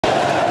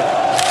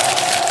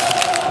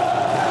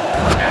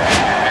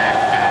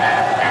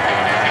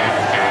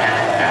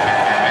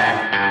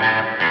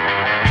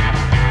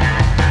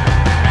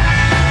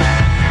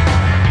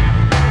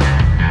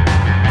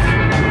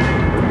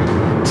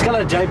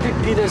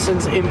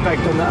Pietersen's impact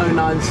on the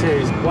 09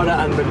 series. What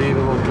an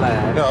unbelievable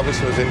player. Yeah,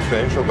 obviously was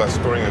influential by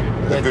scoring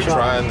a good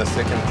try in the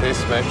second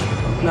test match.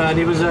 No, and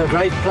he was a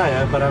great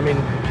player, but I mean,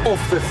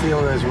 off the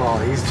field as well.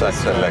 He's Such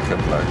a lekker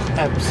bloke.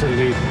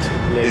 Absolute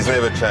legend. He's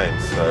never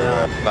changed,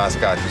 so nice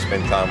guy to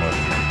spend time with.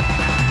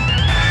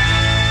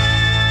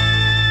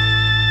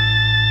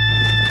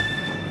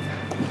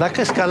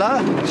 Lekker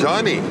Scala.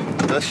 Johnny,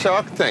 the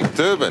Shark Tank,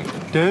 Durban.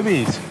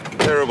 Derbies.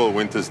 Terrible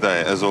winter's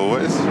day, as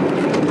always.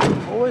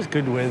 Always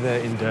good weather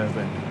in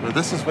Durban. But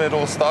this is where it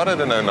all started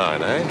in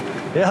 09, eh?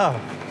 Yeah.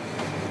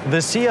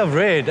 The sea of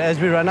red as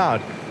we run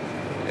out.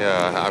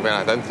 Yeah, I mean,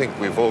 I don't think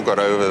we've all got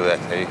over that.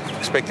 Eh?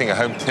 Expecting a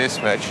home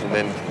test match and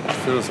then it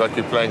feels like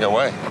you're playing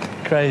away.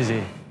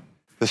 Crazy.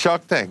 The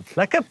Shark Tank.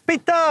 Lekker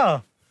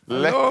Pieter.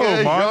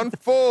 Lekker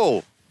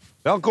Jean-Paul.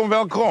 Welkom,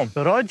 welkom.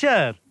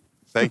 Roger.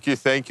 Thank you,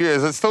 thank you.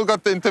 Has it still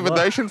got the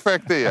intimidation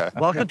factor here?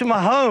 Welcome to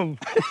my home.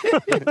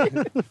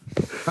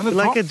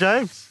 Lekker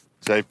James.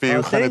 JP,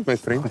 hoe gaat het met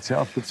vriend?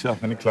 Goed zelf.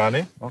 Ben je klaar,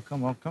 nee?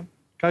 Welcome.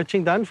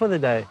 Coaching done for the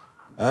day?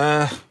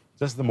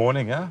 Just the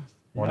morning, yeah?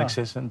 Morning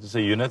session, just a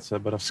unit, a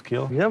bit of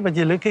skill. Yeah, but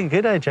you're looking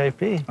good, eh,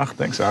 JP? Ach,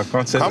 thanks. I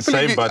can't say the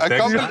same, but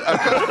thanks.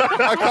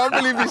 I can't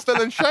believe he's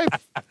still in shape.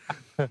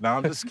 Now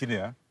I'm just skinny,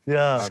 huh?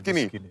 Yeah.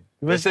 Skinny.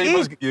 You must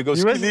eat. You go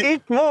You skinny, must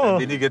eat more.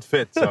 and then you get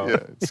fit, so...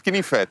 Yeah,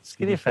 skinny fat.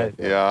 Skinny fat.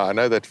 Yeah, I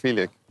know that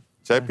feeling.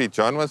 JP,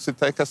 John wants to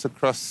take us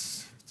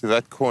across to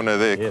that corner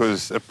there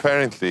because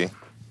apparently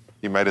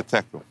he made a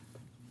tackle.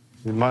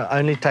 My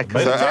only tackle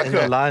in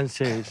the Lion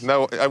series.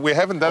 No, we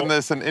haven't done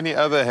this in any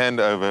other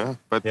handover,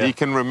 but he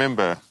can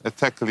remember a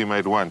tackle he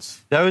made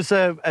once. That was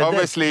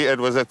Obviously, it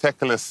was a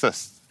tackle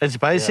assist. It's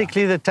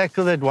basically the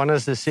tackle that won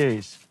us the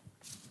series.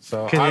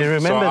 So Can you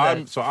remember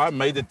that? So I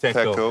made the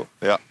tackle.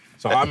 Yeah.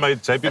 So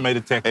JP made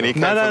a tackle. And he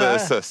came for the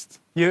assist.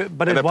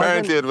 But and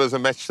apparently it was a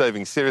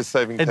match-saving,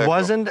 series-saving tackle. It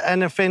wasn't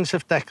an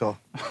offensive tackle.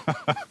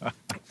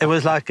 It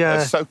was like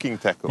a soaking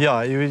tackle.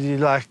 Yeah,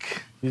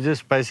 you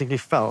just basically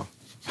fell.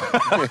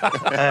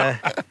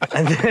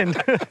 and then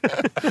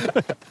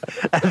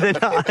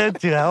I had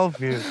to help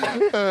you.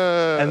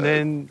 And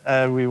then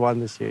we won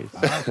the series.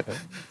 Okay.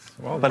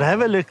 Well but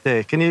have a look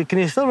there. Can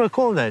you still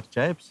recall that,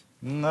 Japes?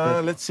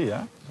 No, let's see,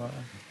 huh?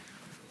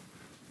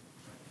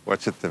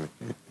 Watch it, Timmy.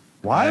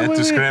 I had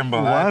to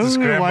scramble. Why were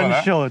we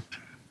one shot?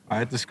 I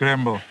had to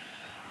scramble.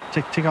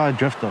 Check how I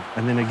drift off.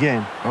 And then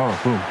again. Oh,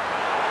 boom.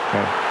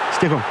 Okay.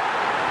 Stick him.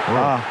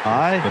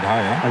 High. Bit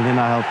high, huh? And then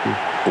I help you.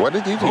 What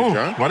did you do,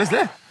 John? What is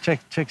that?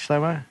 Check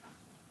slow-mo.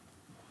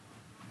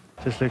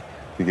 Just look.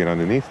 You get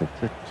underneath it.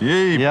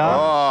 Gee, Yeah.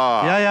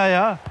 Oh.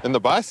 Yeah. In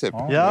the bicep.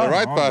 Yeah. The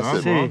right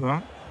bicep. See.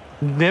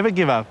 Never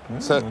give up.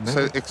 So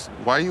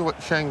why are you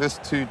showing this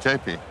to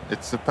JP?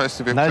 It's supposed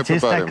to be a No, clip it's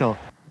his about tackle. him.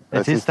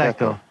 It's his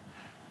tackle.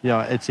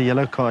 Yeah, it's a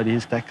yellow card,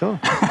 his tackle.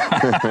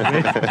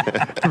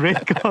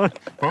 Red card.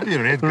 Probably a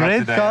red card Red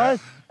today, card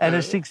and a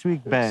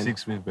 6-week ban.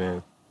 6-week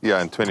ban.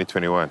 Yeah, in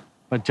 2021.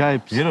 But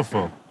Japes.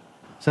 Beautiful.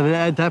 So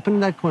it happened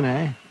in that corner,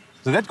 eh?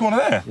 So that corner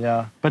there?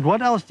 Yeah. But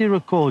what else do you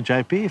recall,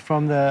 JP,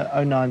 from the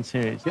 09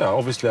 series? Yeah,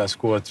 obviously I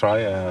scored a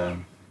try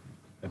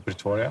in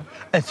Pretoria.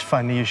 It's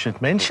funny you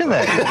should mention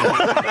that.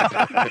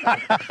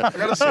 I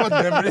got a short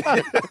memory.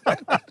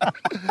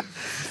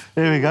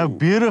 There we go.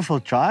 Beautiful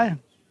try.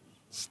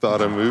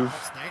 Start a move.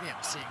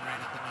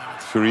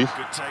 Free.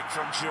 Good take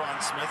from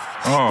Johan Smith.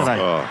 Oh.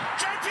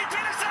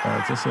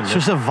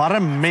 Soos 'n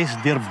warm mes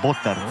deur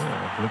botter.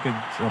 Look at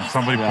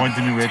somebody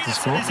pointing me where to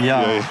score.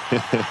 Yeah.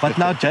 But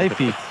now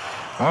JP,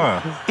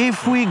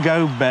 if we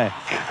go back,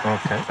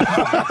 Okay.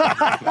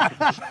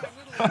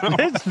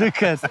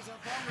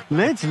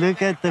 let's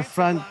look at the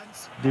front.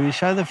 Do we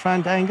show the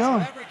front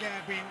angle?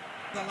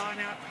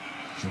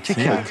 Check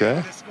here.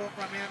 Okay.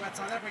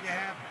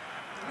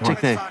 Check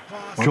there.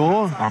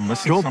 Jaw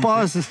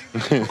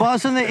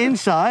pass on the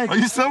inside. Are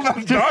you still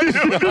not done?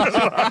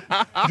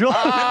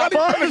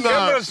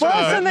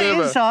 Pass on the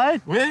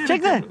inside. Where?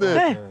 Check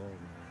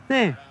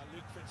there.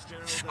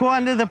 Score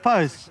under the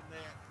post.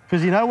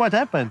 Because you know what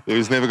happened? He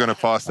was never going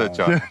to pass that,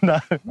 John. No,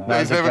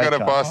 He's never going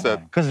to pass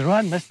that. Because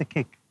Ryan missed the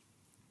kick.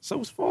 So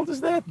whose fault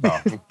is that? No.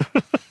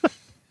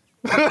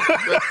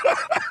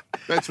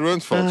 That's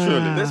Ruin's fault,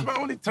 surely. That's my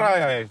only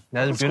try.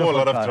 That's a I score a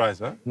lot beautiful of try. tries,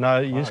 huh? No,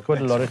 you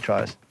scored a lot of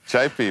tries.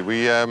 JP,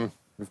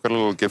 we've got a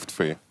little gift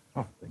for you.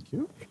 Oh, thank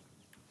you.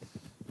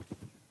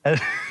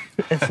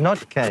 It's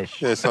not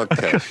cash. Yeah, it's not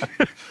cash.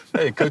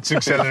 Hey,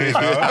 coaching salary.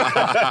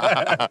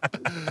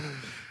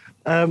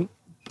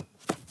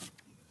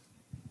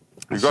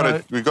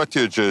 We got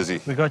you a jersey.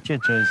 We got your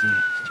jersey,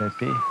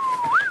 JP.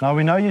 Now,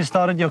 we know you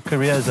started your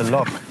career as a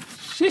lock.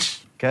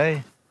 Shish.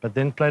 Okay, but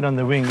then played on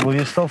the wing. Will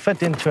you still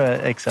fit into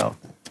an XL?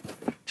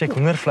 Check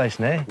hongervleis,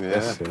 né?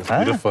 Yes, it's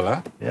beautiful,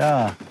 huh?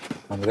 Yeah.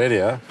 I'm ready,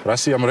 huh?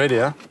 Rassi, I'm ready,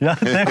 huh? Yeah.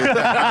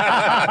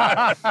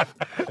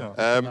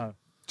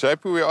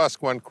 JP, we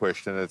ask one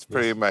question. It's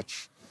pretty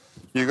much,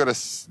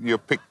 you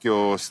pick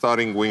your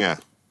starting winger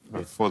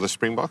for the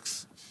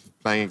Springboks,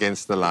 playing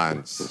against the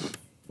Lions.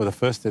 For the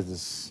first, it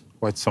is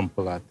quite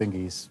simple. I think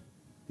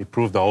he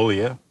proved the whole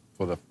year.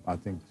 For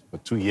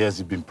 2 years,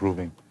 he's been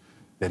proving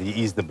that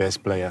he is the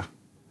best player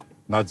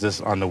not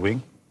just on the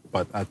wing,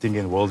 but I think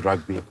in world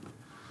rugby.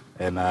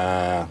 And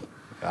I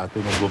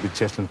think it will be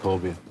Cheslin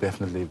Colby,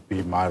 definitely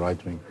be my right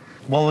wing.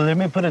 Well, let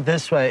me put it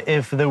this way.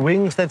 If the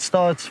wings that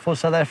starts for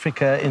South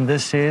Africa in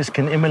this series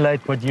can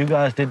emulate what you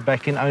guys did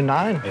back in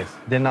 09, yes,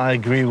 then I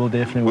agree we'll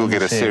definitely We'll win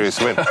get a serious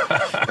win.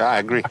 I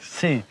agree.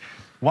 See,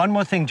 one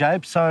more thing,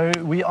 Jabe. So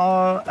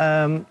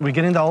we're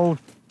getting the whole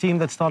team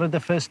that started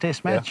the first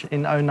test match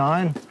in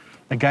 09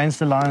 against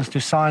the Lions to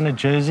sign a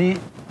jersey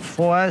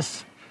for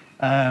us.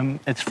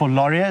 It's for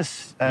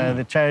Laureus,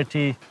 the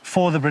charity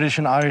for the British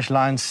and Irish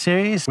Lions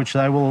series, which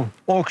they will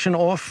auction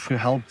off to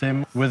help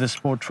them with the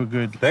sport for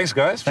good. Thanks,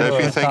 guys.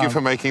 Thank you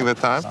for making the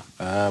time.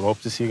 Hope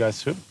to see you guys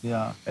soon.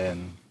 Yeah.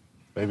 And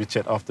maybe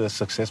chat after a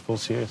successful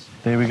series.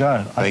 There we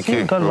go. Thank you.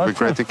 It'll be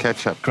great to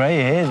catch up. Grey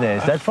hair there.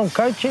 Is that from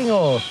coaching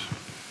or?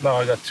 No,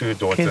 I got 2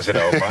 daughters at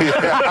home.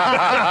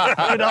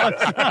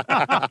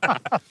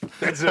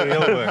 That's the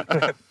real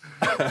work.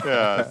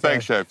 Yeah,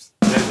 thanks, Shapes.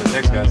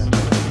 Thanks, guys.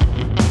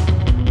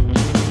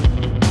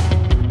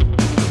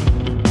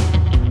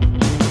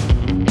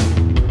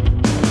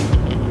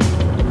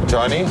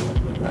 Johnny,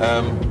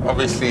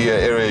 obviously an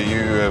area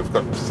you have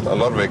got a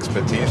lot of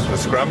expertise with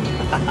scrum.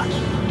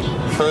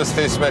 First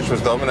test match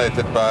was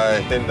dominated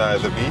by Tendai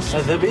the Beast.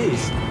 The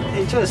Beast.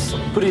 He just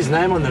put his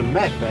name on the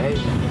map,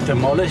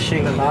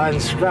 demolishing the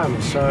Lions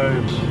scrum. So,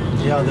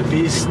 yeah, the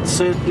Beast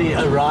certainly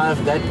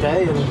arrived that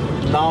day,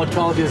 and now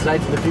 12 years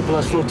later, the people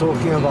are still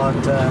talking about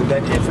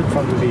that effort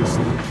from the Beast.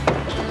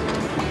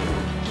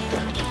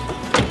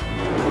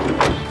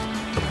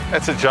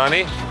 That's a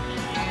Johnny.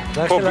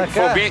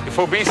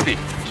 For Beastie.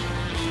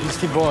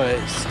 Beastie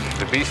Boys.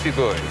 The Beastie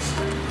Boys.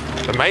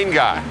 The main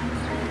guy.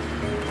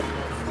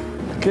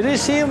 Good to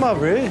see you, my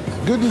bro.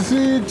 Good to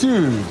see you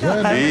too.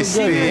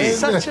 Beastie.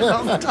 Such a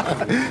long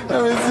time. I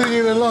haven't seen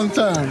you in a long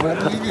time. But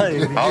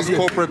How's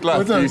corporate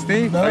life,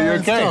 Beastie? No, Are you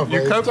it's okay? tough, You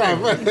it's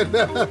coping?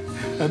 tough.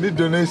 I need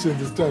donations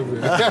this time.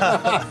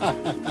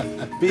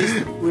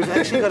 Beast, we've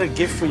actually got a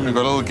gift for you. We've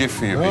got a little gift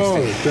for you, Oh,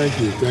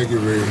 Beastie. thank you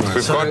very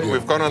much.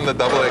 We've gone on the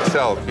double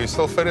XL. Can you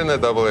still fit in the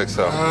double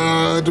XL?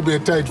 It'll be a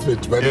tight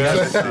fit, but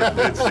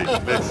Let's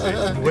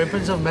see.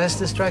 Weapons of mass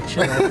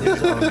destruction.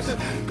 These arms.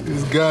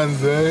 these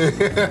guns, eh?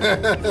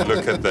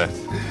 Look at that.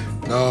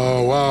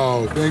 Oh,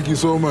 wow. Thank you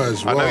so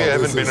much. I know Wow, you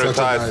haven't this been is such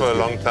retired nice for a gift.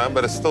 long time,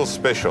 but it's still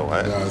special,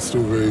 eh? Yeah, it's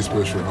still very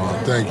special.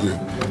 Oh, thank you.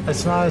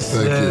 It's nice,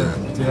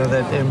 Thank you know,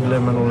 that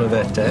emblem and all of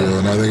that. Yeah,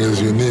 and I think it's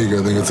unique.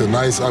 I think it's a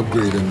nice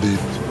upgrade indeed.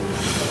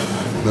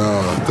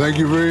 No, thank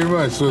you very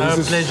much. So Our this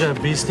is pleasure,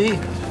 Beastie.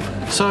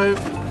 So,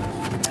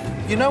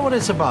 you know what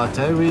it's about,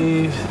 eh?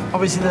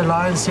 Obviously the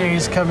Lion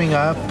series coming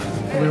up.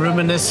 We're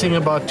reminiscing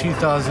about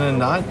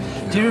 2009.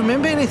 Do you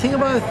remember anything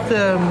about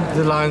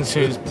the Lion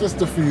series? just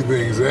a few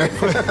things, eh?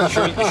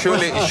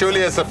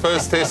 Surely it's the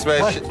first test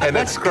match and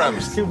it's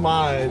comes scrums. to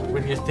mind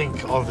when you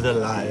think of the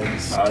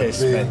Lions test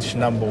think- match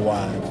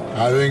 #1?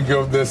 I think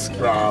of the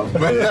scrum.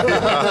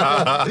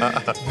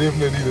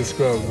 Definitely the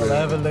scrum. Well, Man.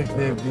 have a look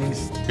there,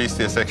 Beast.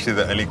 Beastie, it's actually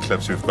the only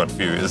clips we've got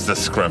for you is the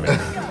scrumming.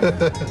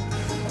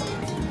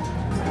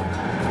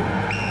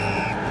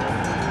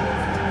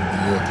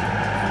 Yeah.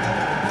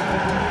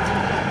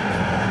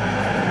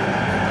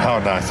 How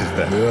nice is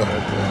that?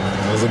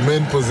 Yeah. As a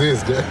man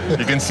possessed, eh?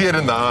 You can see it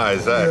in the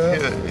eyes,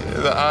 eh?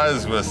 The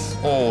eyes was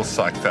all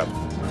psyched up.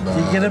 Do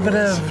you get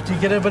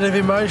a bit of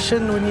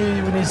emotion when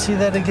you see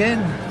that again?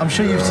 I'm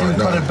sure you've seen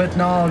quite a bit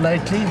now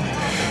lately.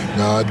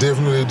 No, I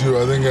definitely do.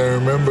 I think I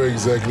remember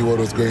exactly what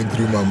was going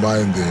through my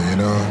mind there, you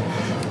know.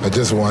 I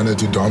just wanted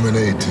to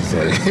dominate. It's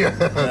like,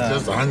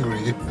 just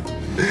hungry.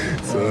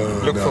 So,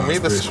 Look, no, for me,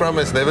 the special, scrum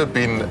has man. never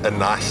been a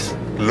nice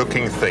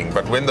looking thing,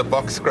 but when the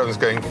box scrum's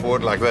going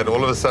forward like that,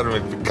 all of a sudden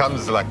it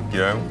becomes like, you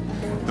know,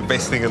 the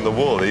best thing in the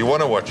world. You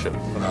want to watch it. No,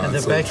 And the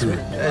it's so backs, true.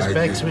 as I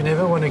backs, agree. we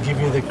never want to give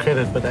you the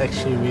credit, but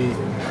actually we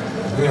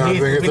Yeah, I need,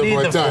 think it's we need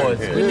about the time.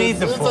 forwards. We need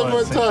the It's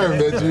forwards. about time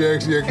that you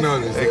actually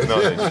acknowledge it.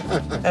 Acknowledge.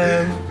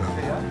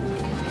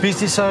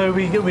 Beastie, so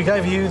we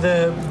gave you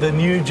the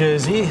new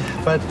jersey,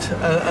 but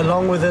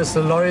along with this,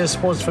 the Laureus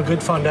Sports for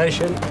Good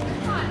Foundation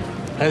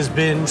has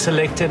been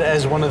selected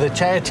as one of the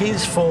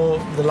charities for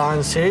the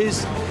Lion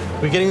series.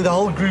 We're getting the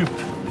whole group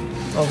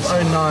of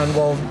 09,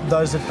 well,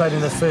 those that played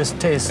in the first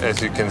test. As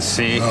you can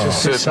see, Just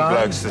to certain sign.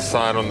 blokes to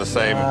sign on the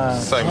same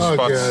spots.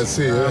 Okay, I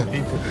see.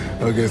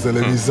 Okay, so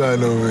let me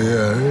sign over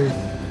here.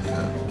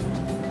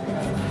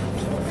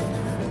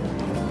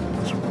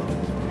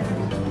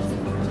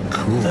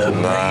 Cool.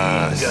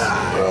 Nice.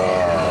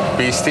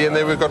 Beastie, and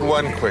then we've got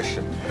one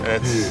question.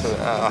 It's,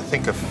 I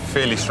think, a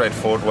fairly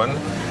straightforward one.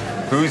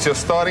 Who's your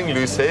starting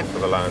loose head for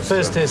the Lions?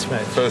 First test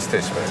match. First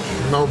test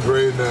match. No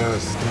brainer,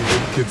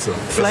 Stephen Kitson.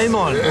 Flame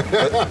on.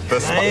 The,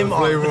 Flame on.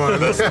 Flame on.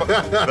 the,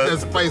 The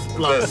spice the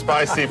plum.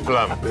 spicy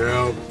plum.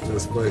 Yeah, the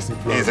spicy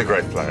plum. He's a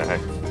great player, hey?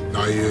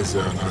 No, he is,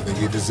 and I think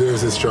he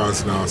deserves his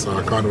chance now, so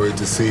I can't wait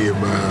to see him,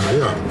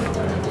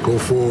 go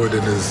forward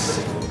in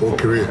his whole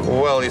career.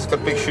 Well, he's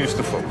got big shoes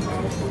to fill.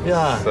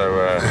 Yeah.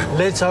 So,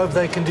 Let's hope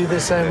they can do the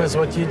same as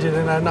what you did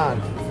in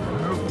 09.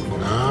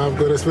 I've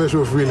got a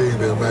special feeling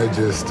they might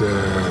just,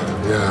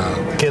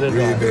 Get it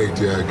right. reenact,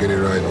 get it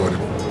right on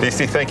it.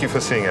 Beastie, thank you for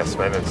seeing us,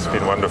 man. It's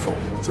been wonderful.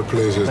 It's a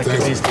pleasure.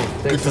 Thank you, Beastie.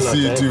 Good Thanks to a lot,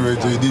 see you eh? too,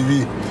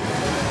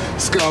 JDV.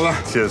 Scala.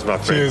 Cheers, my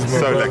friend. Cheers, my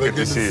So brother. good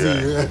to see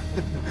you.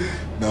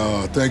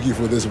 No, thank you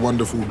for this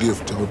wonderful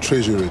gift. I'll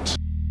treasure it.